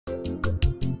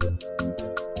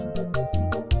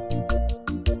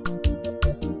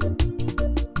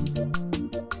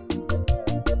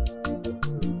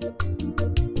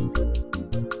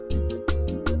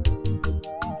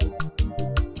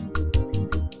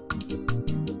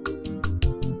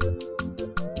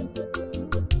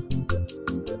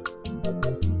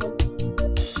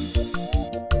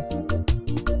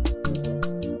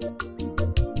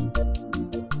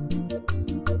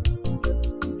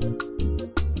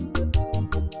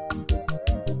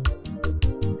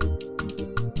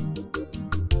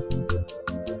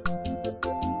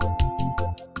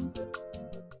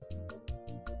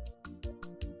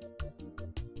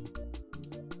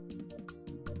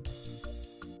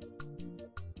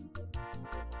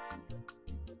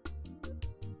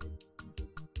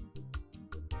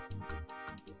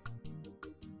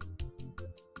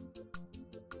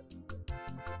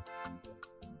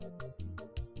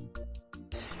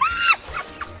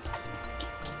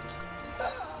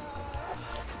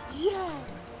Yeah.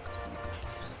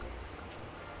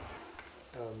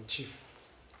 Chief,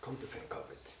 come to think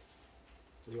of it,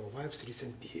 your wife's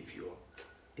recent behavior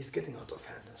is getting out of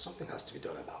hand and something has to be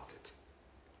done about it.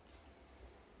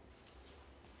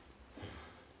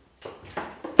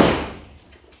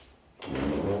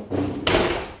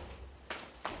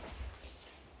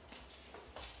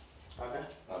 Okay.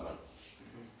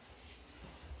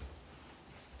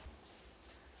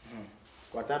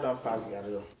 Water don't pass,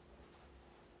 Gary.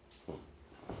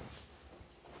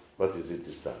 What is it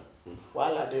this time?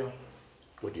 Wala do.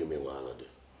 What do you mean, Wala do?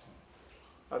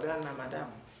 Okay, na madam.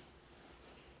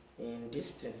 In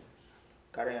this thing,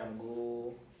 carry am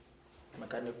go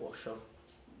mechanic workshop.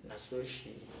 That's where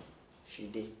she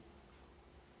did.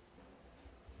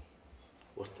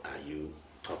 What are you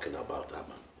talking about,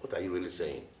 Aman? What are you really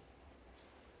saying?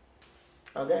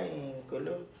 Okay, in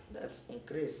Kolo, that's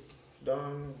increase.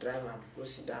 Don't drive am go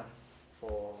sit down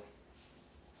for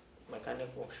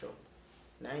mechanic workshop.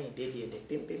 Now he did the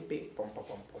ping ping ping pom pom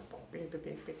pom pom pom ping ping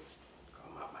ping ping.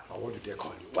 Come on, man. What do they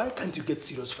call you? Why can't you get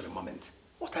serious for a moment?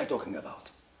 What are you talking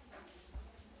about?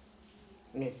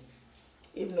 Me,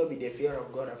 if no be the fear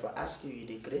of God, if I ask you, you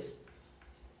decrease.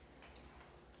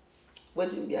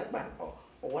 What's in the ban or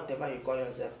whatever you call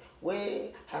yourself? Where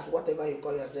has whatever you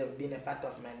call yourself been a part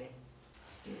of my name?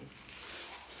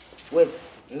 Wait,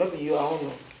 no be your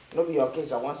own, no be your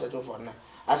case. I want to settle for now.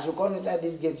 As you come inside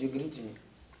this gate, you greet me.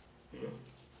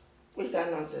 Which kind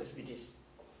of nonsense be this?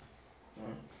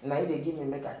 Now you they give me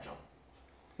make a job.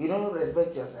 You don't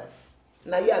respect yourself.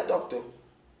 Now you are talk to.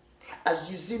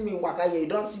 As you see me waka here, you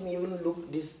don't see me even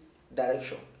look this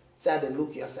direction. Say they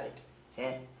look your side.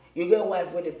 You get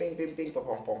wife with the ping ping ping pom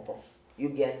pom pom pom. You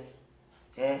get.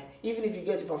 Even if you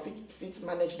get for fit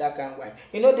manage that kind of wife.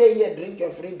 You know they here drink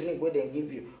your free drink where they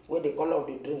give you, where the color of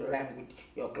the drink rhyme with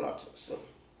your clothes. So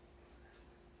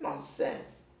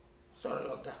nonsense. Sorry,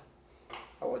 Oga.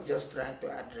 I was just trying to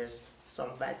address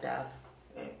some vital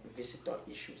visitor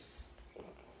issues.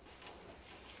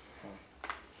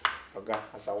 Oga,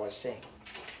 as I was saying,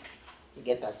 you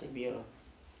get a CBO.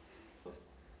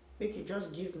 Make you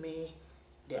just give me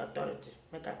the authority.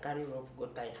 Make a carry rope, go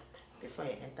tire before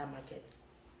you enter market.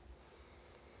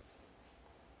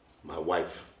 My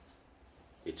wife,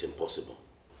 it's impossible.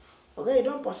 Okay, you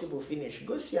don't possible finish.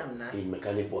 Go see him now. In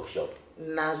mechanic workshop.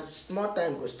 Now, small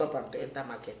time go stop him to enter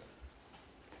market.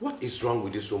 What is wrong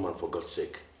with this woman, for God's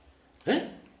sake?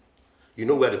 You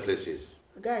know where the place is?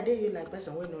 Okay, I dare you like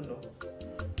person we no.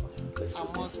 I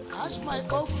must cash my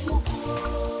own book.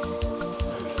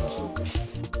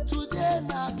 Today,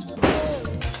 not today.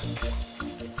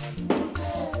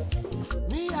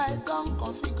 Me, I don't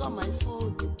configure my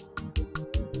phone.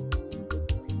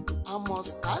 I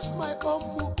must cash my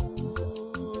own book.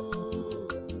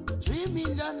 3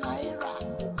 million naira,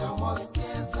 I must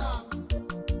get them.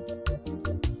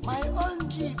 My own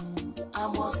Jeep, I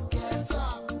must get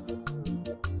them.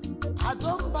 I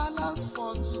don't balance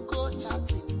for to go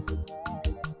chatting.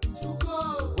 To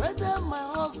go, whether my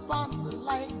husband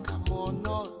like him or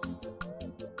not.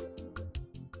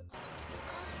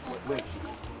 Wait.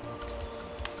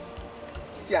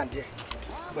 See and there,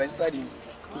 but inside him.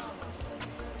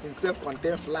 In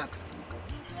self-contained flat.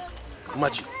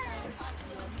 Maji,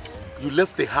 you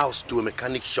left the house to a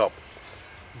mechanic shop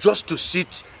just to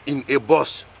sit in a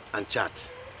bus and chat.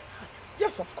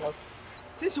 Yes, of course.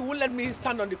 Since you won't let me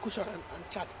stand on the cushion and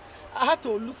chat, I had to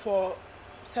look for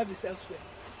service elsewhere.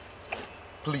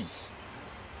 Please,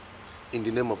 in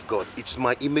the name of God, it's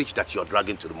my image that you're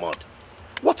dragging to the mud.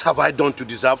 What have I done to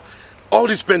deserve all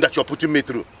this pain that you're putting me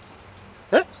through?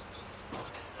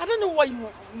 I don't know why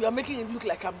you are making it look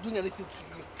like I'm doing anything to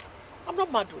you. I'm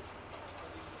not mad.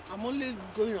 I'm only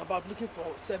going about looking for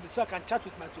service so I can chat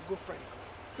with my to-go friends.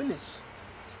 Finish.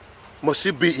 Must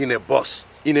it be in a bus,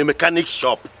 in a mechanic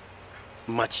shop?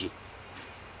 Machi,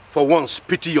 for once,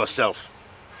 pity yourself.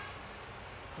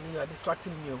 You are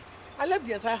distracting me. I left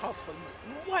the entire house for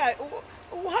you. Why?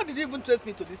 How did you even trace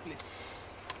me to this place?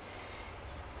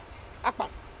 Akpan,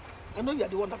 I know you are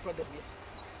the one that brought them here.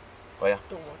 Oh yeah.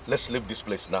 Don't worry. Let's leave this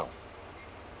place now.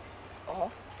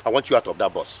 Oh. I want you out of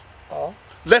that bus. Oh.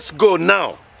 Let's go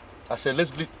now. I said,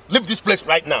 let's leave this place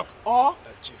right now. Oh.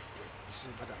 Chief, you see,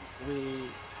 madam,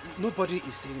 nobody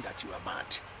is saying that you are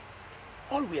mad.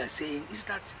 All we are saying is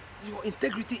that your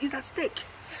integrity is at stake.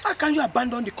 How can you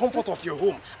abandon the comfort of your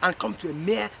home and come to a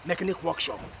mere mechanic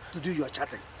workshop to do your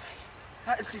chatting?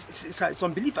 It's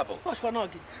unbelievable.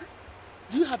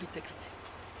 Do you have integrity?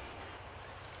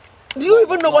 Do you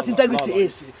even know what integrity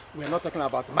is? We're not talking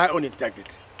about my own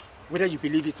integrity. whether you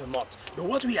believe it or not. But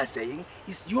what we are saying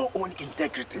is your own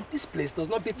integrity. This place does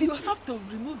not befit you. You have to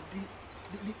remove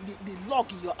the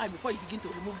log in your eye before you begin to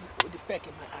remove the peck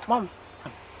in my eye. Mom,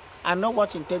 I know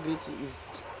what integrity is.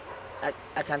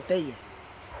 I can tell you.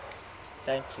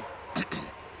 Thank you.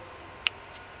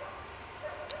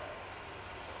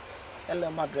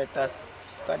 Hello, moderators,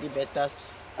 study betters,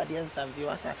 audience and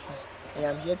viewers at home. I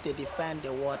am here to define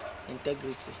the word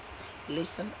integrity.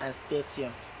 Listen and stay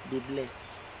tuned. Be blessed.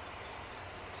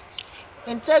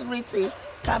 Integrity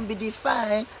can be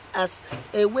defined as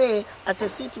a way, as a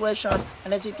situation,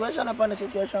 and a situation upon a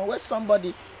situation where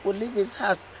somebody will leave his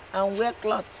house and wear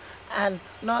clothes and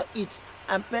not eat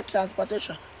and pay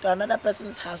transportation to another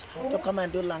person's house to come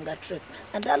and do longer trades.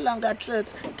 And that longer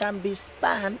trades can be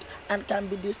spanned and can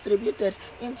be distributed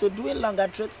into doing longer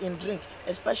trades in drink,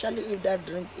 especially if that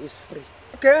drink is free.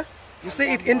 Okay? You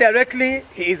see it indirectly,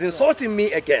 he is insulting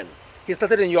me again. He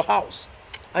started in your house.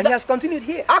 And he has continued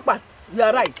here. Akban, you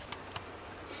are right.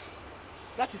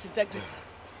 That is integrity.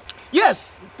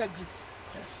 Yes! Integrity.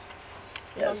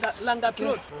 Yes. Longer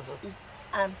throat.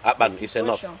 Akban, it's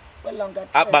enough.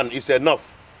 Akban, it's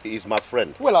enough. He is my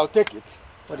friend. Well, I'll take it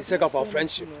for the sake of our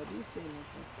friendship.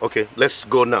 Okay, let's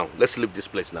go now. Let's leave this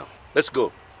place now. Let's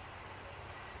go.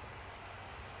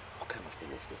 What kind of thing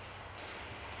is this?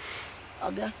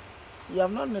 Okay, you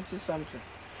have not noticed something.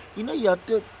 You know your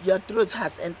throat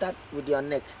has entered with your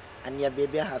neck and your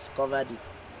baby has covered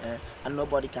it and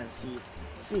nobody can see it.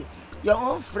 See, your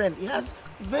own friend, he has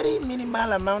very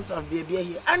minimal amounts of baby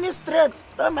here and he's straight.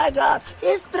 Oh my God,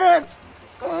 he's straight.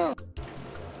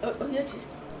 Onyechi,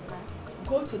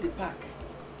 go to the park.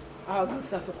 Our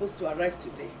goods are supposed to arrive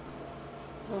today.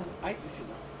 ITC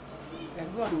now.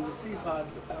 Then go and we'll see if our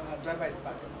driver is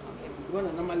back. Okay. We want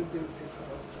to normally bring things for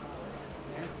us.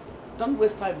 Yeah? Don't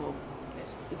waste time, Mom.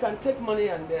 Yes. You can take money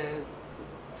and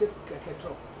take a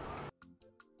drop.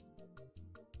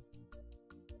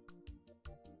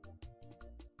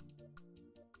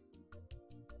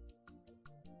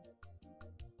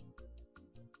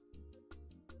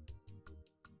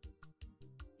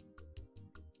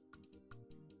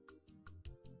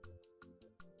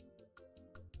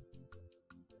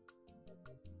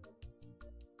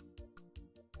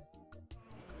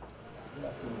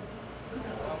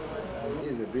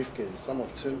 This is a briefcase, sum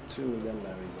of 2 million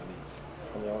naira on it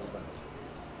from your husband.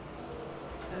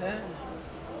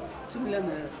 2 million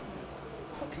naira.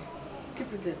 Okay,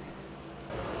 keep it there, please.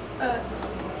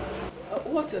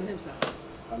 What's your name, sir?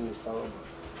 I'm Mr.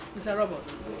 Roberts. Mr. Robert?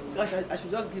 Gosh, I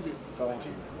should just give it. Thank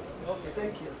you. Okay,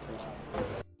 thank you.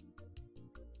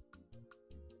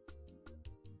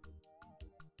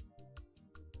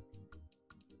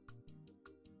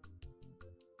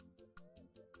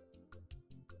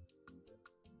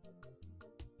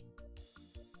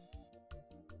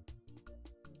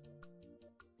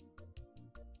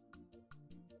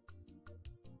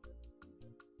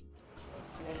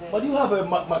 But you have a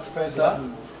Max Spencer?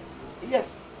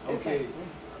 Yes. Okay.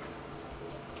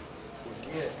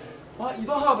 Yeah. But you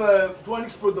don't have a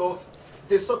Dwanix product,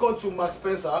 they second to Max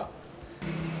Spencer?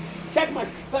 Check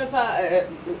Max Spencer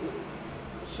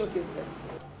showcase there.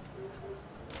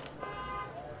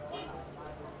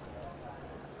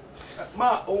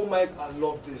 Ma, oh my, I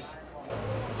love this.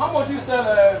 How much you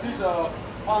sell this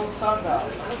palm sandal?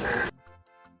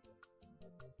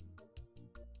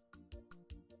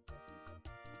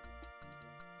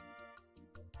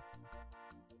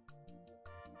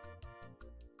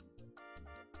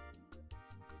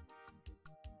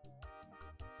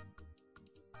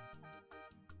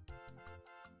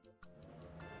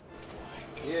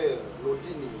 Yeah,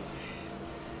 Rodini.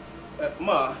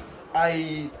 Ma,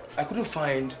 I couldn't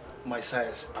find my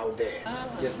size out there.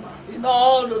 Yes, ma. In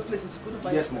all those places you couldn't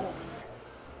find. Yes, ma.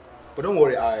 But don't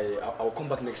worry, I'll come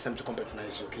back next time to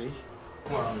patronize, okay?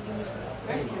 Come around again next time.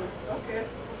 Thank you. Okay.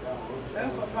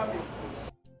 Thanks for coming.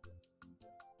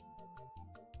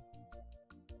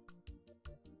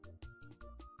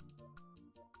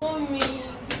 Mommy,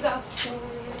 good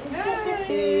afternoon.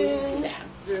 Good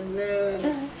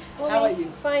afternoon. How are you?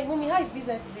 Fine. Mommy, how is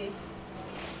business today?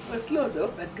 We're slow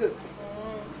though, but good.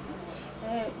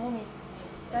 Mommy,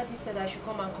 Daddy said I should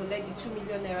come and collect the 2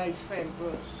 million naira his friend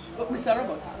brought. Oh, Mr.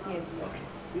 Roberts? Yes. Okay.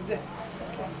 He's there.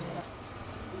 Okay.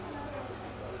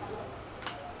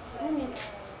 Mommy,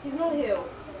 he's not here.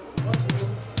 Okay.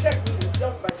 Check me. He's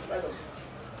just by the side of this.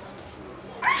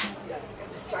 Yeah, it's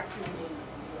distracting me.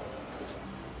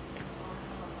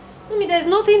 Mommy, there's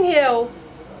nothing here.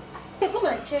 Hey, come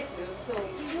and check for yourself.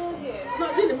 He's not here. No,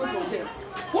 I didn't move from here.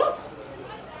 What?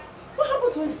 What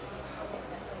happened to him?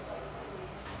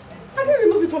 I didn't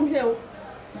remove it from here.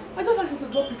 I just asked him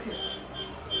to drop it here.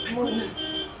 My goodness.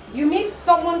 You mean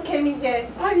someone came in here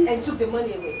and took the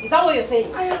money away? Is that what you're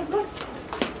saying? I am not.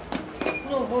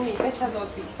 No, Mommy, better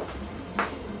not be.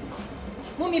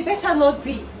 Mommy, better not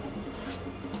be.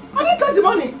 I didn't touch the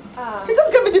money. He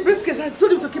just gave me the briefcase. I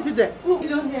told him to keep it there.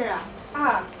 Naira.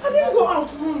 I didn't go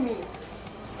out. Mommy.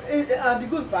 The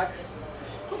goods back.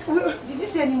 Did you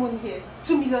see any money here?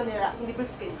 2 million naira in the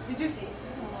briefcase. Did you see?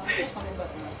 I'm just coming back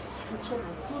now.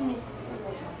 Mommy.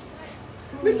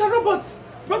 Mr. Roberts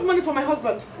brought money for my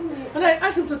husband. And I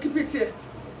asked him to keep it here.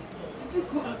 Did he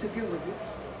go out again with it?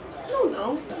 No,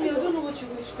 now. I don't know what you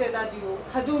wish to tell Daddy.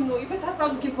 I don't know. You better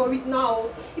start looking for it now.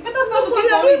 You better start looking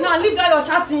for it now. Leave that your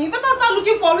chatting. You better start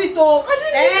looking for it. Oh. I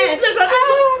didn't leave this place.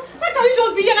 Why can't you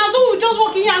just be here now? So we'll just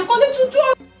walk in here and call it to do.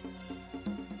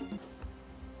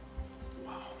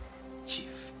 Wow,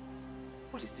 Chief.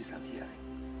 What is this I'm hearing?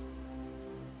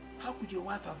 How could your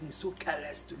wife have been so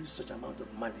careless to lose such amount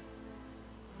of money?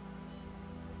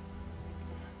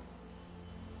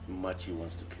 Machi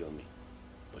wants to kill me,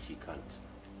 but she can't.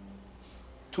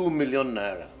 2 million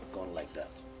naira gone like that.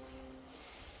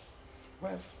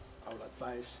 Well, I would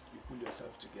advise you pull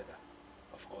yourself together.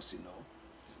 Of course, you know,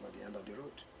 it's not the end of the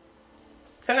road.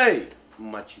 Hey,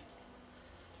 Machi,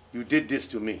 you did this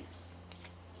to me.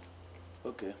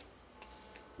 Okay,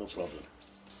 no problem.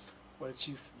 Well,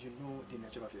 Chief, you know the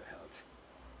nature of your health.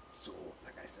 So,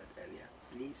 like I said earlier,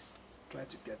 please try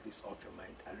to get this off your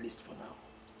mind, at least for now.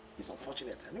 It's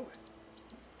unfortunate anyway.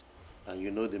 And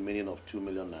you know the meaning of 2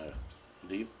 million naira,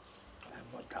 do you?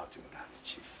 I'm not doubting that,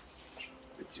 Chief.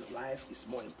 But your life is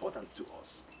more important to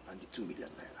us than the 2 million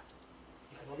naira.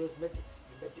 You can always make it.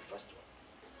 You made the first one.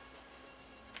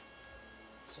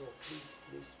 So please,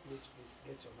 please, please, please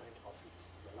get your mind off it.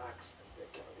 Relax and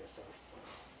take care of yourself for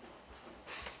now.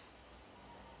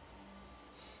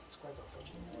 It's quite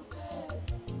unfortunate.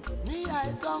 Me,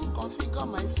 I don't configure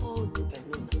my phone.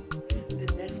 The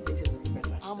next meeting will be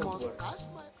better. I must cash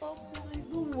my own.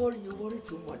 Don't worry, you worry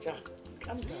too much.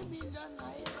 Calm down. 3 million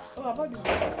naira. Oh, about the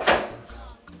business.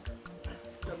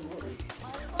 Don't worry.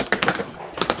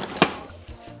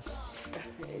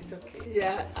 It's okay.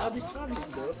 Yeah, I'll be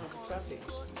traveling though. I'll be traveling.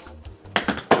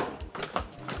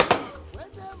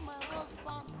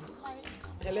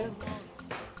 Hello?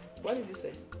 What did you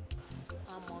say?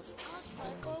 I must cash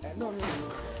my own. No.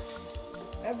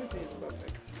 Everything is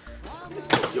perfect.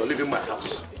 You're leaving my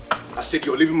house. I said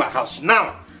you're leaving my house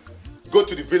now. Go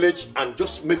to the village and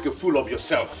just make a fool of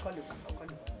yourself. I'll call you.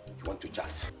 You want to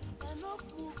chat?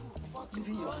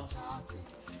 Leaving your house.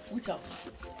 Which house?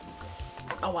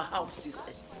 Our house, you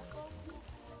said.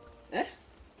 Eh?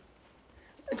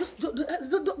 Just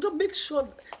don't make sure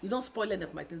you don't spoil any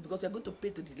of my things because you're going to pay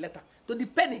to the letter. To the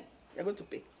penny, you're going to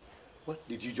pay. What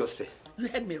did you just say? You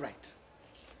heard me right.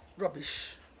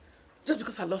 Rubbish. Just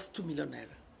because I lost 2 million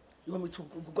naira, you want me to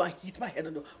go and hit my head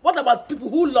on the... What about people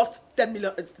who lost 10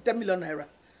 million naira?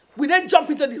 Will they jump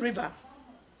into the river?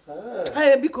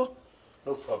 Hey, Biko.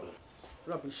 No problem.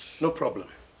 Rubbish. No problem.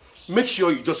 Make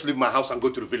sure you just leave my house and go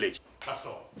to the village. That's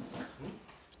all.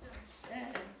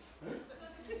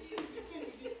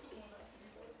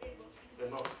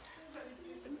 Enough.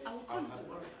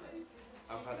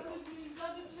 I've had enough.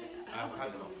 I've had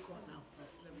enough.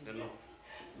 Enough.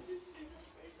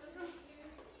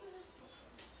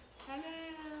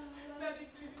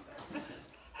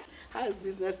 How's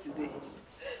business today?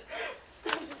 I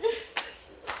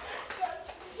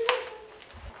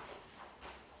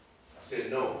said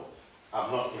no,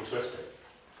 I'm not interested.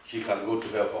 She can go to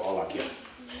hell for all I care.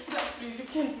 Please, you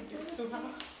can't do this to her.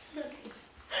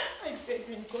 I beg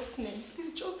you in God's name.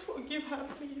 Please just forgive her,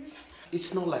 please.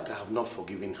 It's not like I have not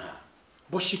forgiven her.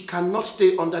 But she cannot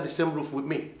stay under the same roof with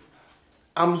me.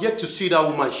 I'm yet to see that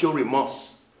woman show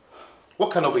remorse.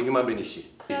 What kind of a human being is she?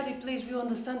 Daddy, please, we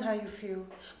understand how you feel.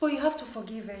 But you have to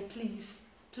forgive her, please.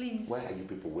 Please. Why are you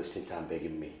people wasting time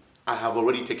begging me? I have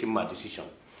already taken my decision.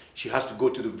 She has to go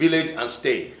to the village and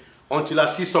stay until I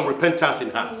see some repentance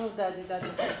in her. No, Daddy,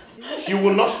 please. She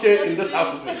will not stay in this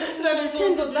house with me. Daddy, you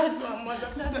can't do this to her mother.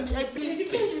 Daddy, I please, you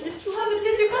can't do this to her. Daddy,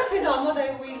 please, you can't say that mother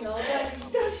away now, Daddy.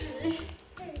 Daddy.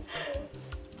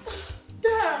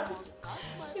 Dad.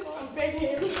 I'm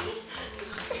begging.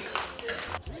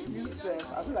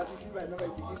 I feel as if you might never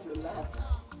begin to laugh.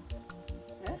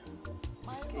 Eh?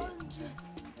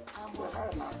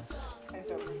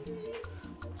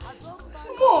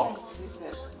 Mom!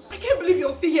 I can't believe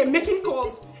you're still here making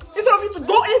calls. Instead of you to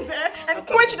go in there and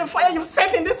quench the fire you've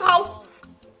set in this house.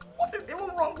 What is even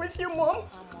wrong with you, Mom?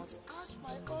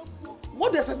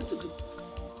 What do you expect me to do?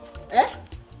 Eh?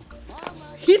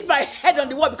 Hit my head on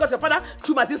the wall because your father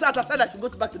threw my things out and said I should go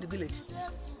back to the village.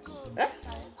 Eh?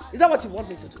 Is that what you want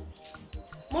me to do?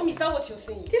 Mommy, is that what you're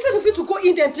saying? Instead of you to go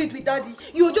in there and play with daddy,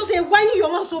 you're just whining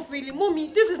your mouth so freely. Mommy,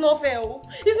 this is not fair. Oh.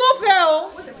 It's not fair.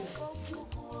 Oh. Wait a minute.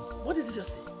 What did you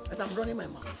just say? That I'm running my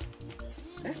mouth.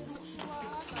 Eh?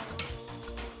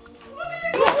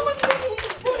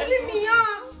 Mommy, leave me.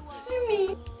 Leave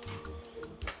me.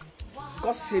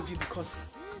 God save you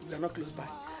because we are not close by.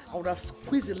 I would have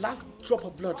squeezed the last drop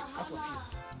of blood out of you.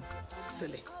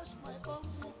 Silly.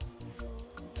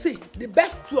 See, the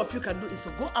best two of you can do is to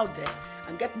go out there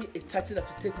and get me a taxi that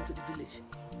will take me to the village.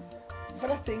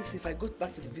 Father thinks if I go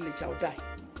back to the village, I'll die.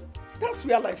 That's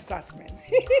where life starts, man.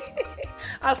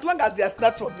 As long as there's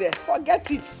network there,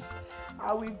 forget it.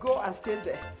 I will go and stay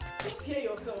there. Just hear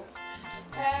yourself.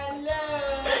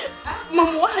 Hello.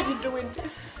 Mom, why are you doing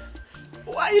this?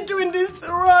 Why are you doing this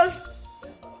to us?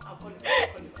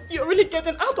 You're really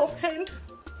getting out of hand.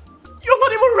 You're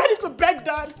not even ready to beg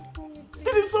Dad.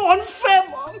 This is so unfair,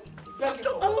 Mom.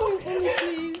 Just allow me,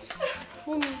 please.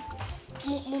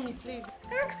 Mommy, please.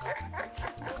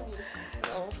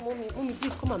 Mommy,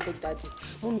 please come and beg Daddy.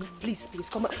 Mommy, please,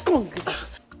 come on, beg Daddy.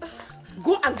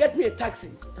 Go and get me a taxi.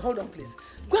 Hold on, please.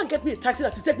 Go and get me a taxi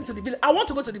that will take me to the village. I want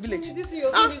to go to the village. This is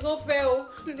your thing, is not fair,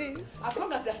 please. As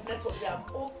long as there's network there,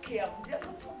 I'm okay. There's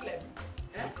no problem.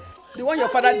 Eh? The one your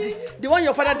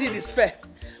father did is fair.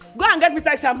 Go and get me a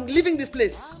taxi. I'm leaving this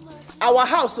place. Our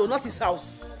house, so not his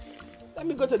house. Let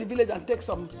me go to the village and take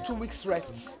some 2 weeks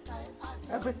rest.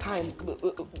 Every time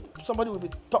somebody will be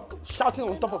shouting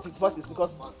on top of his voices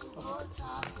because of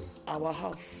our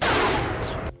house.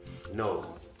 No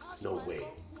way.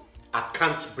 I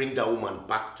can't bring that woman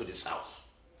back to this house.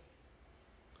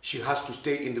 She has to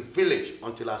stay in the village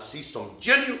until I see some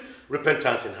genuine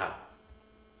repentance in her.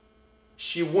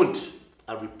 She won't,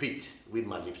 I repeat with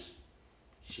my lips,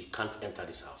 she can't enter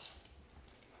this house.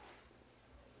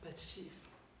 But Chief,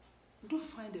 do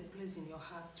find a place in your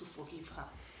heart to forgive her.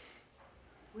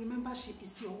 Remember, she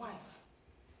is your wife.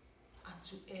 And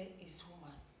to err is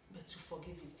human, but to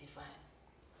forgive is divine.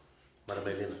 Madam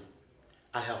Elena,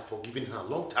 I have forgiven her a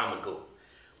long time ago.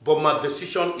 But my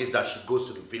decision is that she goes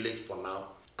to the village for now,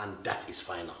 and that is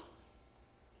final.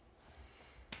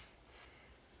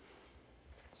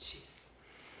 Chief,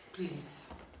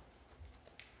 please,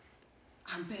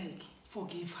 I beg,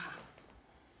 forgive her.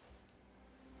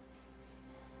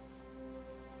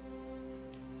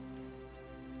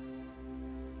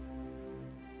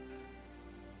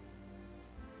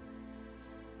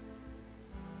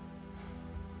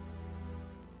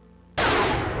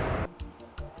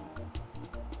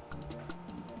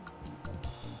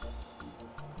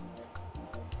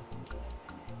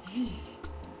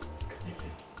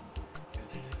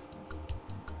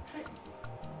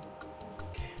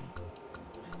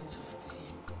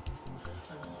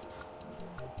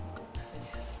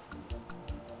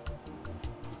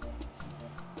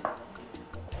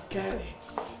 Got it.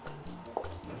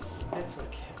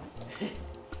 Network.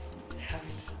 Have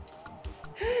it.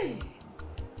 Hey.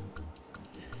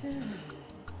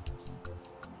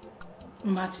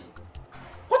 Machi,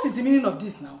 what is the meaning of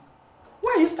this now?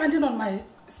 Why are you standing on my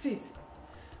seat?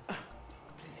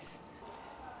 Please.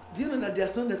 Do you know that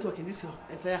there's no network in this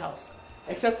entire house?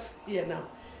 Except here now.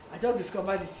 I just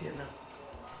discovered it here now.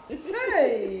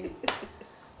 Hey!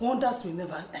 Wonders will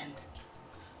never end.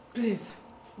 Please,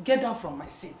 get down from my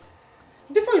seat.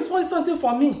 Before you spoil something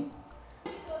for me.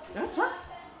 Huh?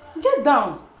 Get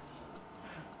down.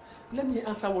 Let me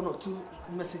answer 1 or 2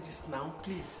 messages now,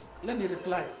 please. Let me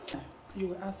reply. You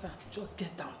will answer. Just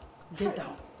get down. Get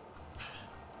down.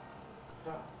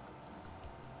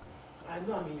 I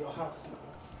know I'm in your house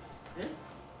now. Eh?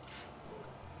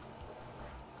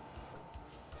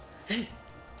 Hey,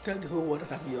 tell the whole world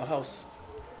that I'm in your house.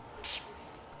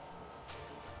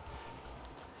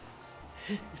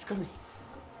 Hey, it's coming.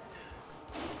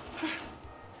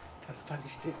 That's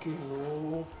Spanish taking.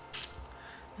 Oh.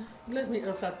 Let me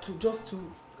answer just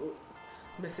 2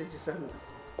 messages and.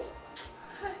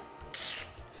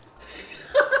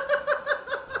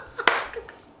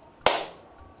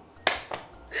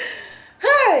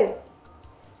 Hey!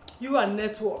 You and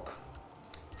network.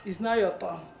 It's now your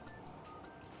turn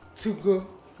to go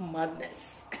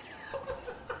madness.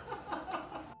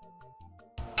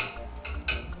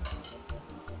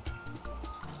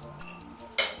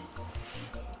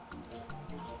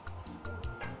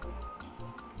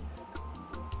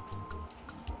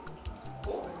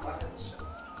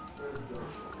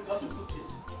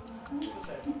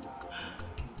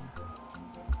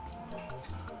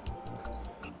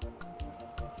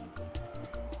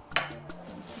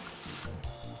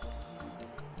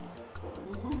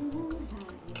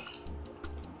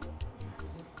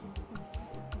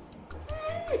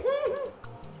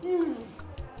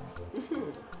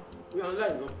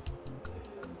 online, no?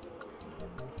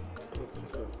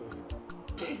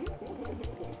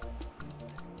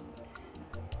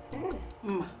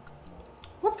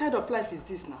 What kind of life is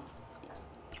this now?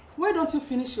 Why don't you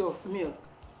finish your meal?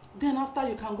 Then after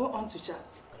you can go on to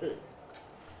chat. Hey.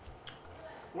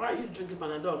 Why are you drinking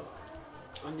Panadol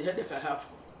on the headache I have?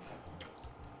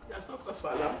 There's no cause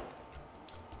for alarm.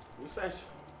 Besides,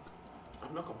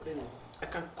 I'm not complaining. I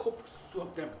can cope with two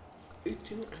of them,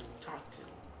 eating and chatting.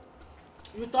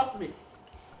 You taught me.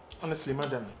 Honestly,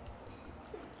 madam,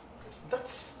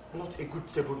 that's not a good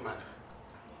table manner.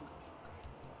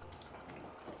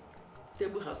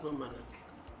 Table has no manners.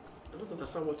 I don't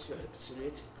understand what you are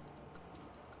insinuating.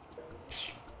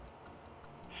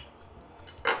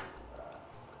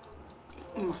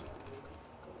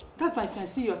 That's my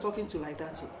fiancé you're talking to like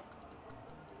that.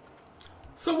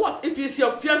 So what? If he's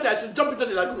your fiancé, I should jump into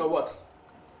the lagoon or what?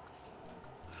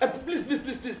 Please, please,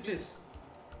 please, please, please.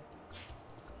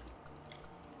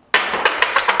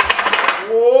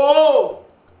 Whoa!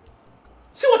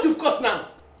 See what you've caused now?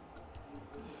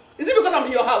 Is it because I'm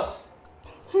in your house?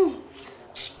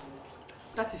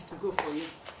 That is to go for you.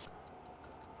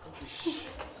 It's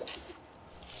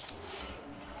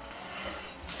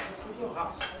your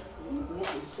house. You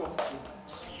want me something.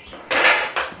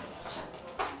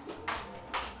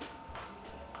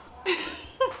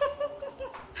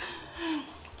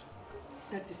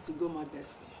 That is to go my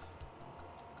best for you.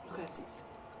 Look at it.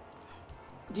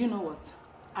 Do you know what?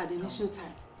 At the initial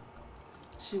time,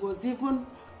 she was even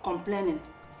complaining,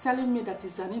 telling me that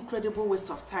it's an incredible waste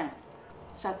of time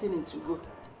chatting into go.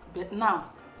 But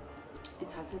now,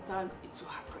 it has turned into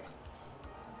her brain.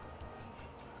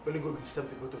 When you go accept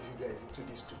the both of you guys into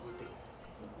this to go thing.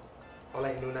 All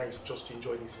I know now is just to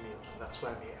enjoy this meal. That's why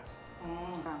I'm here.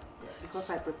 Yes. Because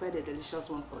I prepared a delicious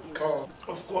one for you. Oh,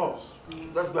 of course.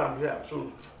 That's why I'm here. So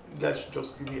you guys should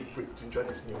just give me a break to enjoy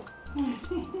this meal.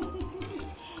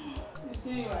 You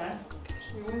see, man,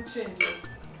 you won't change it.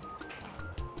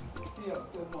 See your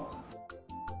stomach.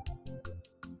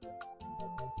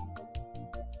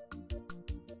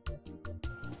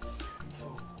 So,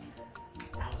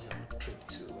 how was your trip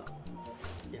to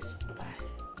Dubai?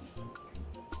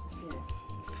 See,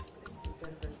 this is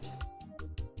very, very beautiful.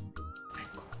 I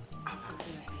got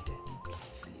everything I needed.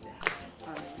 See that?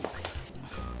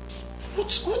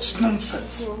 What's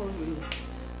nonsense?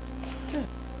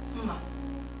 Ma,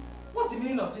 what's the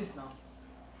meaning of this now?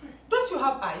 Don't you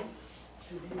have eyes?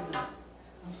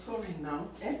 I'm sorry now.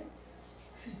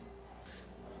 See,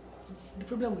 the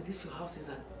problem with this your house is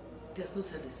that there's no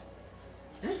service.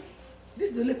 This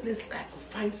is the only place I could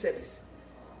find service.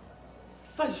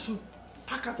 First, you should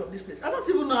pack out of this place. I don't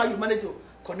even know how you manage to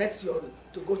connect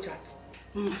to go chat.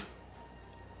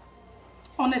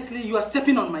 Honestly, you are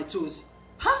stepping on my toes.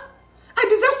 Huh? I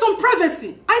deserve some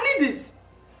privacy. I need it.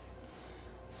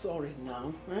 Sorry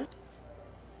now.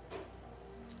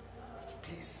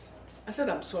 Please. I said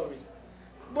I'm sorry.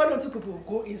 Why don't you people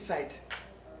go inside?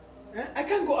 I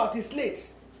can't go out, it's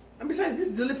late. And besides, this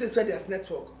is the only place where there's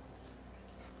network.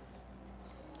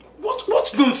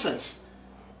 What's nonsense?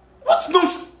 What's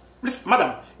nonsense? Listen,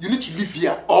 madam, you need to leave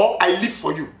here or I leave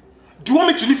for you. Do you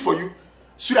want me to leave for you?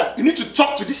 Sweetheart, you need to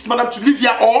talk to this madam to leave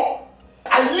here or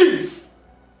I leave.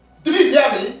 Did you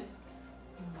hear me?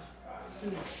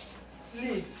 Please,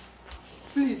 leave.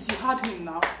 Please, you heard him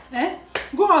now.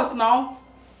 Go out now.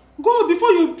 Go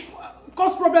before you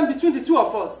cause problem between the two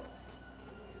of us.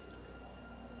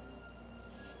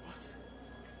 What?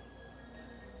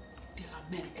 There are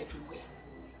men everywhere.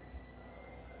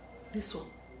 This one,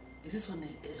 is this one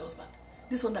a husband?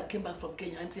 This one that came back from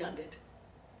Kenya empty-handed.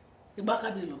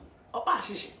 Ibakabilo, Opa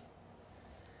Ashishi.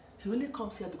 He only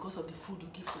comes here because of the food you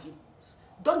give to him.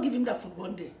 Don't give him that food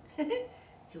one day. He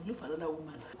will look for another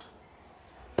woman.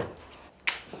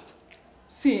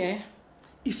 See,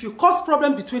 if you cause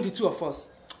problem between the two of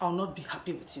us, I'll not be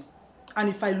happy with you. And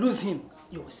if I lose him,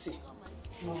 you will see.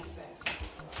 Nonsense.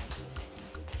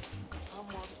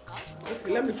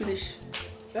 Okay, let me finish.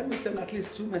 Let me send at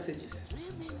least 2 messages.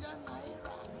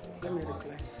 Let me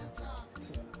reply.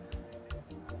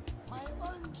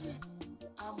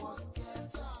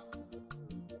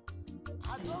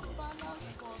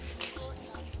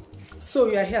 So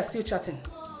you are here still chatting,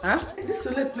 huh? This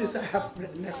is the only place I have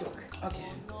network. Okay.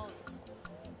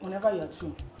 Whenever you are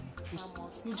through,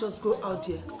 you just go out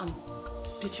there and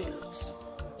pick your loads.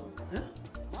 Huh?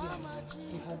 Yes,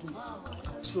 you heard me.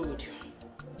 I'm through with you.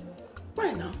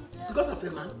 Why now? Because of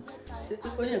a man?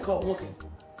 When you call walking?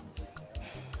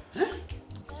 Huh?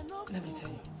 Let me tell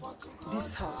you,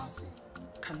 this house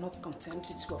cannot contain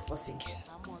the two of us again.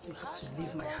 You have to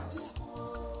leave my house.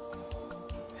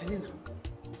 Helena,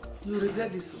 you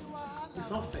regret this one? It's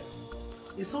not fair.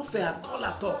 It's not fair at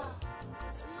all.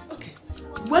 Okay.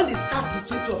 When it starts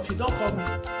between two of you, don't call me.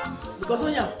 Because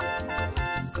when you're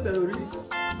really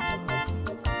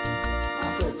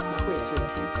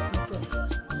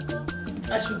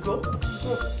I should go? Go,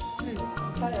 please.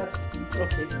 I'm tired.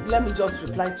 Okay, let me just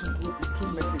reply to two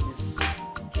messages.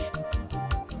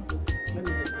 Let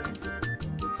me reply.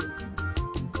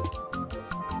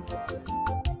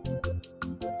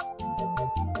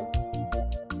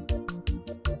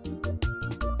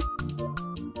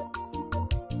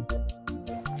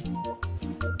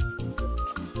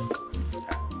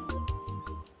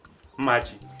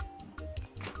 Maji.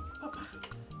 Papa,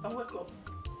 welcome.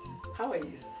 How are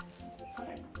you?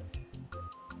 Fine.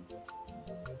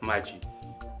 Maji,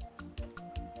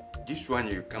 this one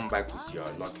you come back with your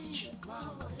luggage.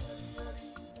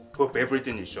 Hope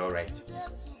everything is alright.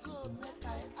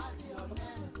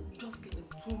 Just give me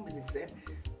 2 minutes, eh?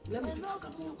 Let me fix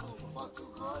something on my phone.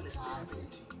 I'll explain everything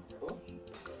to you. Oh?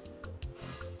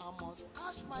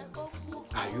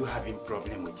 Are you having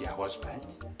problem with your husband?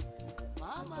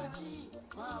 Mama,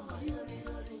 yori.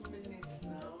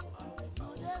 You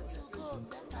dare to go,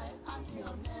 make I add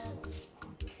your name.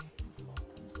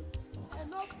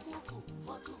 Enough muku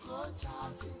for to go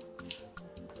chatting.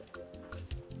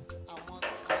 I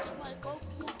must catch my own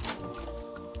muku.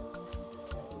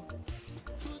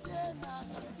 Today, not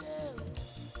today.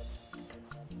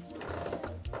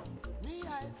 Me, I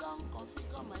don't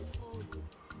configure my phone.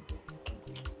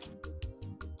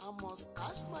 I must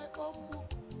catch my own muku.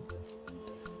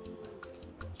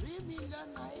 3 million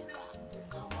naira,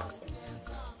 I must get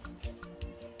up.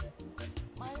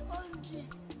 My own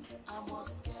jeep, I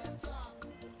must get up.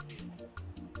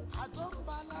 I don't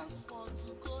balance for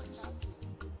to go chatting.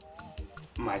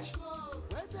 Maji,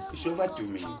 it's over 2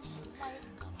 minutes.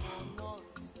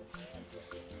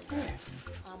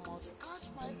 I must catch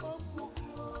my own muku.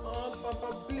 Oh, Papa,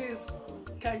 please,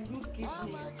 can you give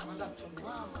me another 2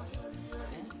 minutes?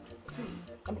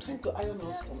 I'm trying to iron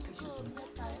out some issues.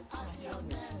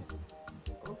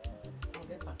 Oh, I'll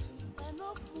get back to you.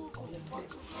 Enough muku for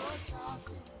to go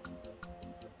chatting.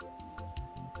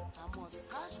 I must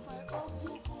catch my own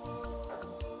muku.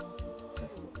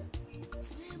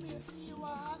 See me see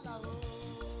wahala oh,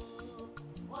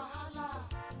 wahala.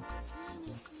 See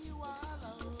me see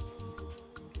wahala oh,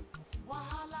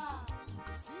 wahala.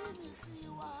 See me see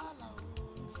wahala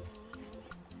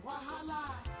oh, wahala.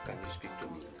 Can you speak to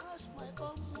me? Catch my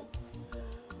own muku.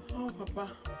 Oh, Papa,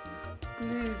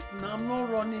 please, now I'm not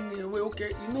running away, okay?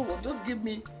 You know what, just give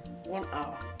me 1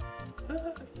 hour.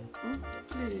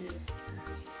 Please.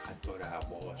 I thought I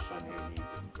was on.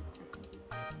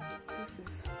 This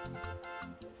is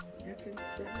getting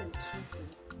very interesting.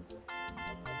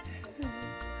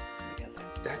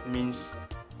 That means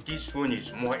this phone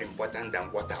is more important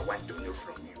than what I want to know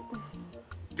from you.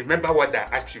 Remember what I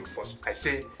asked you first. I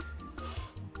say,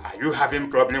 are you having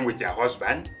problem with your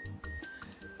husband?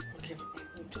 Okay,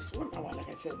 just 1 hour, like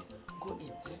I said. Go in,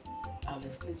 eh? I'll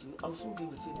explain to you. I'll soon be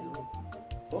with you in the room.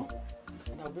 Oh?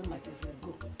 And I'll bring my things and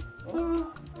go.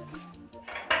 Oh?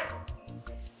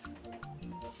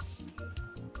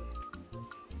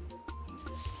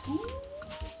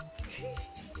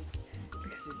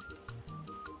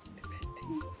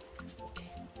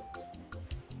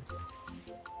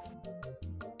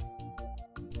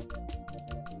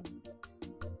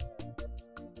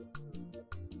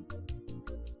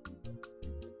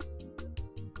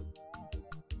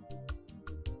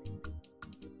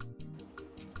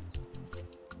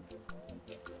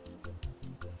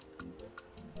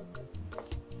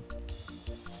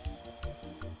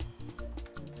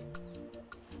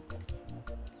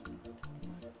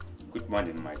 Good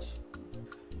morning, Maji.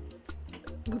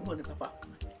 Good morning, Papa.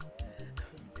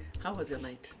 How was your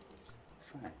night?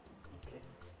 Fine. Okay.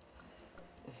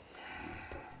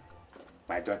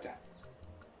 My daughter,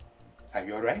 are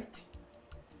you all right?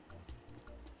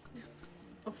 Yes,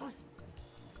 I'm fine.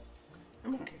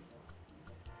 I'm okay.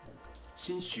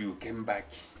 Since you came back,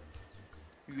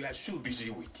 you are so busy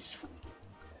with this phone.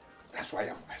 That's why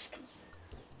I'm asking.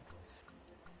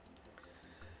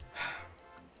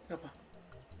 Papa,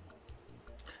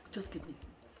 just give me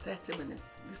 30 minutes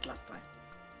this last time.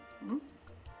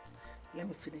 Let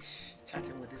me finish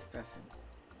chatting with this person.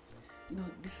 You know,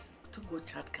 this to-go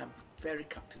chat can be very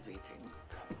captivating.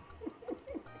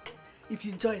 If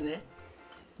you join,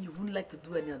 you wouldn't like to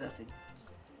do any other thing.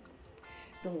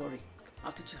 Don't worry,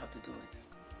 I'll teach you how to do it.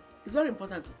 It's very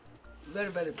important too. Very,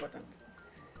 very important.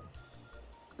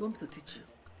 You want me to teach you?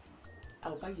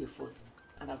 I'll buy you a phone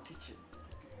and I'll teach you.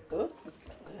 Oh?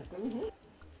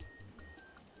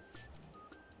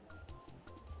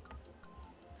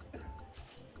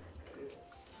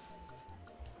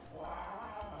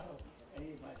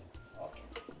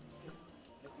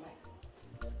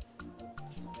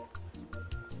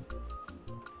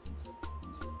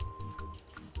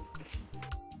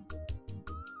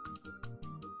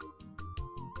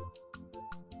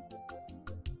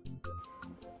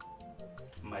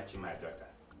 match my daughter.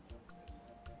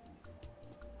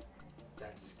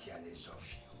 That's careless of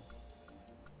you.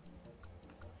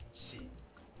 See,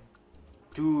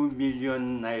 2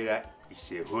 million naira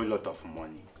is a whole lot of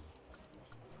money.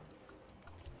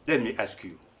 Let me ask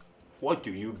you, what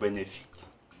do you benefit?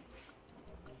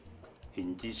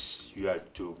 In this, you are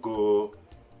to go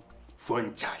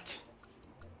phone chat.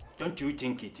 Don't you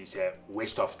think it is a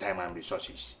waste of time and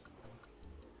resources?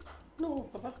 No,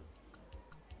 Papa.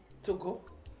 To go?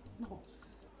 No.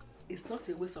 It's not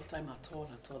a waste of time at all.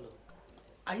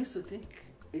 I used to think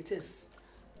it is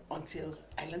until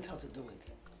I learned how to do it.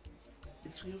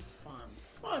 It's real fun.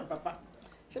 Fun, Papa.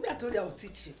 Maybe I told you I would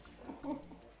teach you.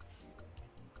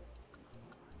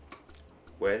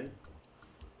 Well,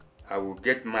 I will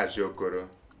get Ozokwor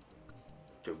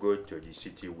to go to the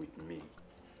city with me.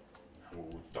 And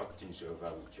we will talk things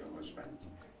over with your husband.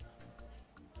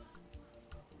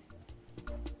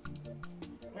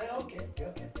 Okay.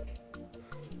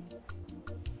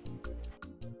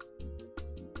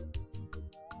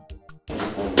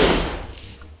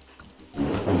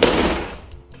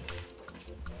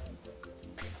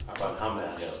 About how may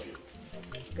I help you?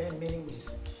 Okay, in many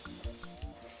ways.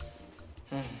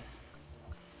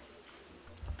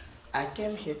 I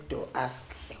came here to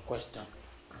ask a question.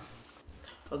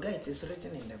 Okay, it is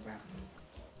written in the Bible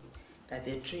that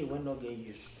a tree will not get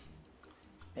used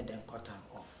and then cut them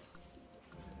off.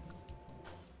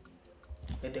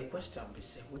 But the question be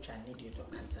say, which I need you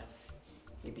to answer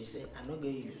me. If you say, I not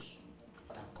get used,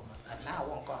 but I'm coming. And now I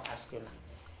won't come ask you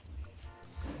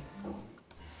now.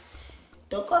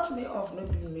 To cut me off no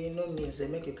means they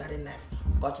make you carry knife,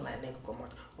 cut my neck come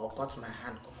out, or cut my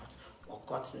hand come out, or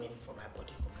cut me for my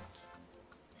body come out.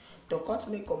 To cut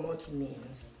me come out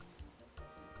means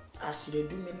as they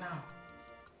do me now.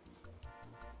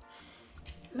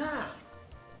 Now,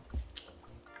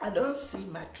 I don't see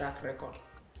my track record.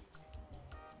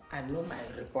 I know my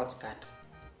report card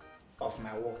of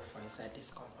my work for inside this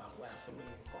compound where I follow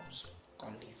you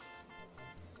come live.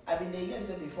 I've been there years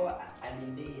before. I've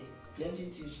been there. Plenty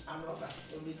thieves, armed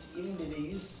robbers, everything. Even they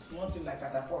use small things like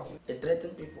catapult. They threaten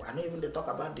people. I know even they talk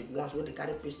about the ones where they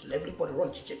carry pistol. Everybody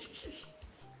run.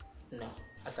 No,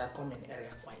 as I come in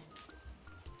area quiet.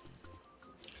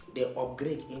 They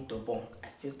upgrade into bomb. I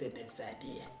still take them inside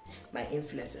here. My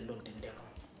influence alone then they run.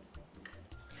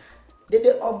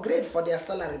 They upgrade for their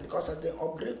salary because as they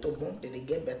upgrade to bomb, they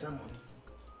get better money.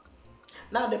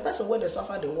 Now the person where they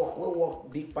suffer the work, will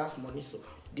work big past money. So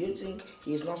do you think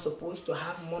he is not supposed to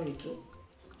have money too?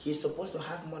 He is supposed to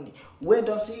have money. Where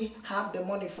does he have the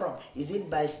money from? Is it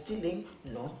by stealing?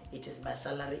 No, it is by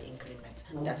salary increment.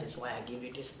 That is why I give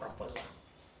you this proposal.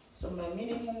 So my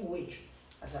minimum wage,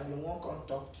 as I've been walking on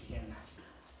talk to him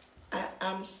now,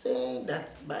 I am saying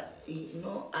that, but you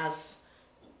know, as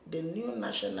the new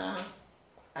national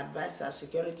advisor,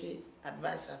 security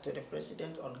advisor to the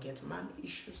president on Getman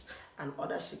issues and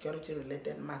other security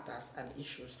related matters and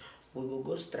issues, we will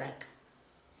go strike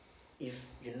if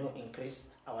you know increase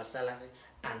our salary,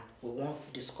 and we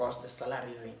won't discuss the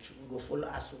salary range. We go follow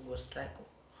as we go strike.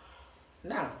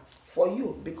 Now, for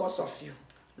you, because of you,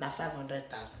 now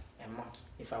 500,000 a month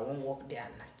if I won't work day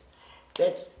and night.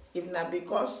 But if not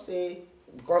because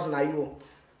now you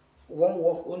won't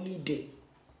work only day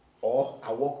or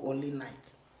I work only night,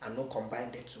 I no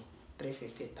combine the two,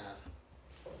 350,000.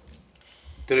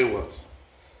 3 what?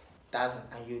 1,000,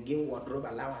 and you give wardrobe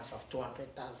allowance of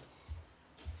 200,000.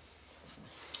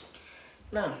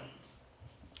 Now,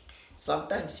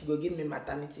 sometimes you go give me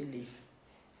maternity leave,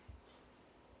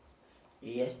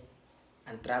 yeah,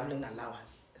 and traveling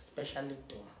allowance, especially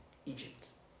to Egypt.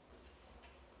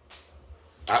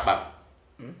 Abba,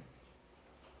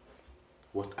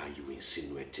 what are you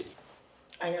insinuating?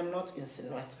 I am not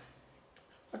insinuating.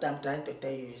 What I'm trying to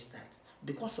tell you is that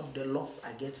because of the love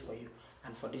I get for you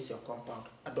and for this your compound,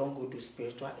 I don't go do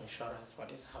spiritual insurance for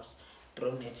this house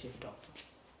through native doctor.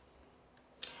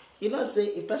 You know, say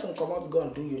if person come out go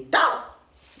and do you down,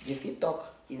 if you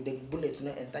talk, if the bullet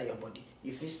not enter your body,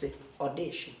 if you say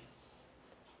Odeshi.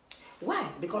 Why?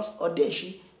 Because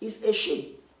Odeshi is a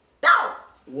she, down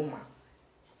woman.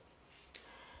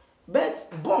 But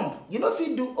bomb, you know if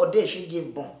you do Odeshi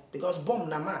give bomb, because bomb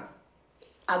na man.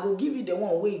 I go give you the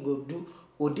one where you go do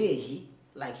Odehi,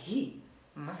 like he,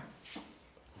 man.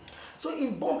 So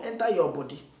if bomb enter your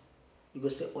body, you go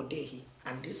say Odehi,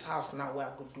 and this house now where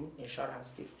I go do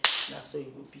insurance give, that's so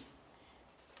it will be.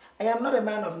 I am not a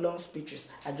man of long speeches.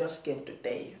 I just came to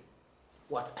tell you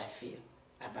what I feel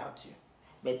about you.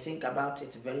 But think about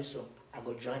it very soon. I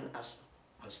go join us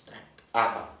on strike.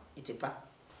 Abba. Itipa.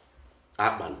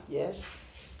 Abban. Yes.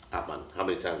 Abban, how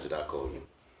many times did I call you?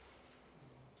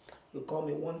 You call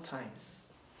me 1 time.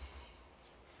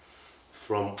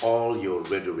 from all your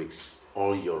rhetorics,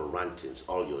 all your rantings,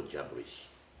 all your gibberish.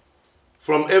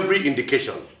 From every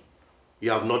indication,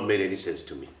 you have not made any sense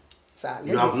to me. Sir,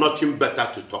 you have nothing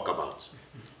better to talk about.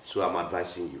 So I'm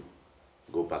advising you,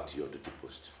 go back to your duty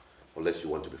post, unless you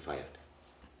want to be fired.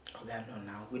 Okay, no,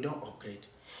 now, we don't upgrade.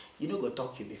 You don't go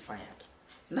talk, you be fired.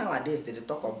 Nowadays, they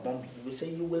talk of bombing. We say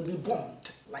you will be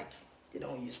bombed. Like, you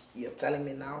know, you're telling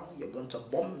me now you're going to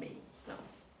bomb me. No,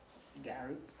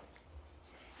 Gary.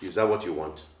 Is that what you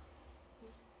want?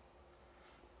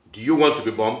 Do you want to be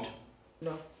bombed?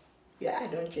 No. Yeah, I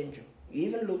don't change you. You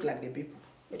even look like the people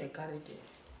with the carry there.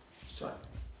 Sorry.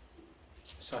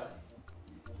 Sorry.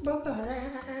 Boko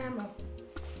Haram.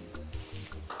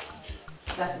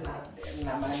 That's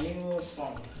not my new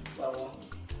song.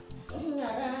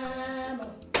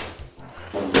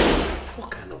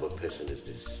 What kind of a person is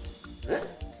this? Huh?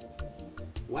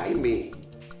 Why me?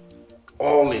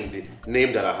 All in the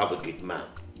name that I have a good man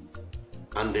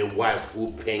and a wife who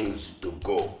pains to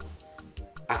go.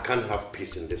 I can't have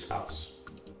peace in this house.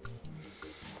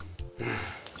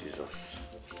 Jesus.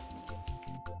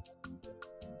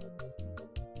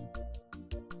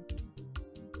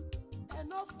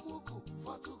 Enough mugu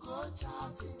for to go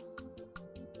chatting.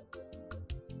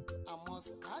 I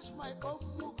must cash my own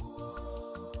mugu.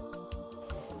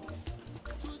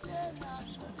 Today, not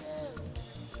today.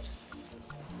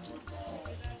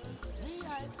 Me, I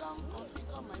don't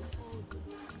configure my phone.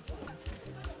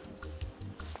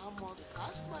 I must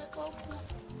cash my own mugu.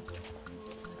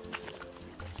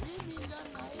 3 million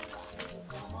naira.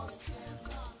 I must get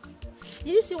them.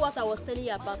 Did you see what I was telling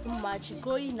you about Machi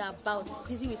going about,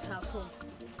 busy with her phone?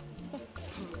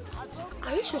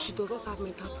 Are you sure she does not have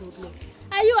mental problems?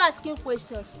 Are you asking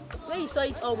questions when you saw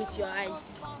it all with your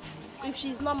eyes? If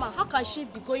she's normal, how can she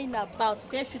be going about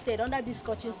barefooted under this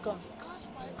scorching sun?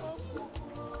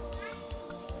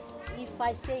 If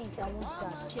I say it, I won't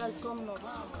die. She has gone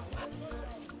nuts.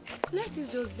 Let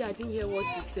it just be. I didn't hear what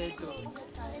you said though.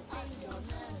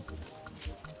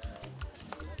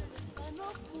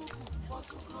 For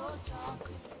to go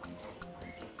chatting,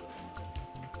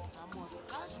 I must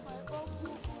cash my own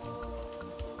mugu.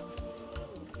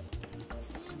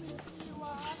 See me see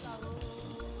wahala oh,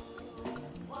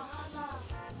 wahala.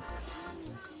 See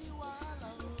me see wahala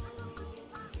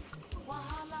oh,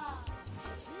 wahala.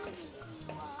 See me see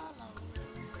wahala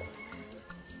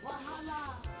oh, wahala.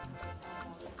 I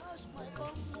must cash my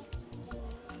own mugu.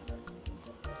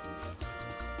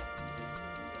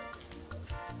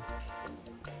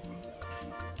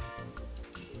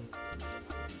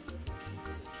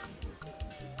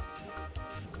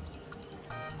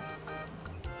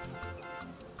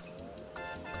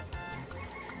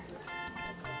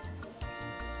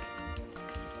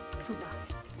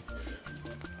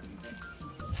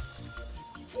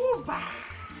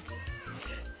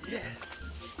 Yes.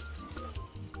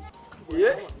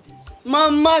 Yeah.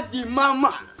 Mama di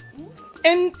mama.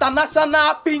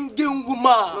 International pinging woman.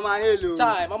 Mama, hello.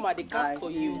 Chai, Mama, they come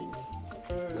for you.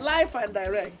 Live and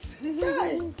direct.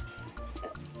 Chai.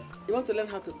 You want to learn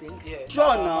how to ping? Yeah.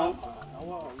 Sure now.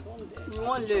 You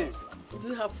want to learn? Do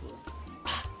you have phones?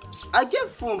 I get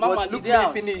phone, Mama, but look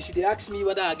me finish. They ask me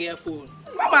whether I get phone.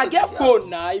 Mama, I get phone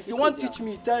now. If you want to teach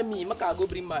me, tell me. Make I go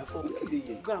bring my phone.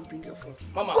 Go and bring your phone.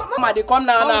 Mama, they come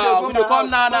now. We they come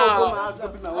now.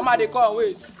 Mama, they come.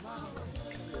 Wait.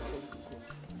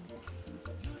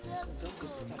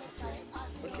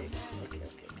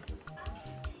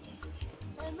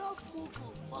 Enough mugu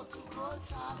for to go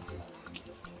chatting.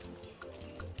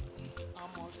 I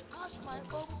must cash my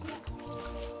own mugu.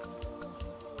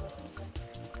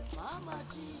 Mama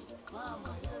G,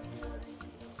 Mama yori.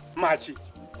 Machi.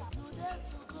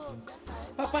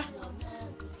 Papa,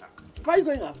 why are you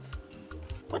going out?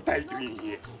 What are you doing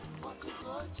here?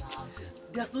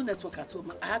 There's no network at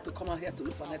home. I had to come out here to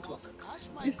look for network.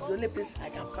 This is the only place I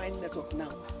can find network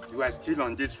now. You are still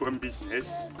on this phone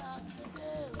business?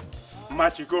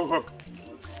 Machi, go home.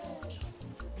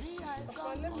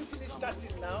 Papa, let me finish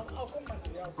chatting now. I'll come back to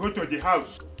the house. Go to the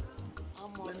house.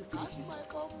 Let me finish this.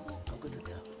 I'll go to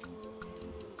the house.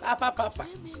 Papa.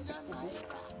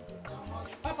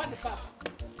 Papa the papa.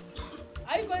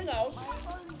 Are you going out?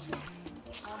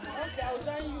 Okay, I'll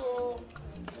join you.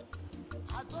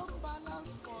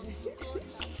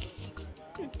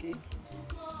 Okay.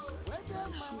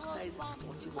 The shoe size is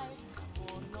 41.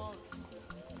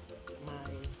 My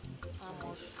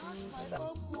shoe size.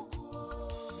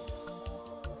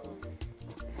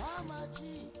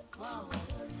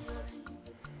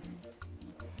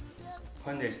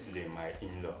 Honestly, my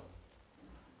in-law,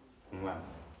 Mom,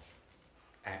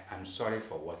 I'm sorry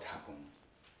for what happened.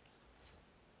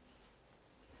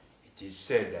 It is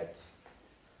said that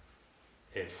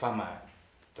A farmer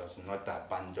does not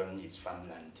abandon his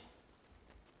farmland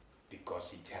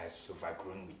because it has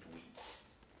overgrown with weeds.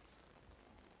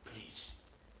 Please,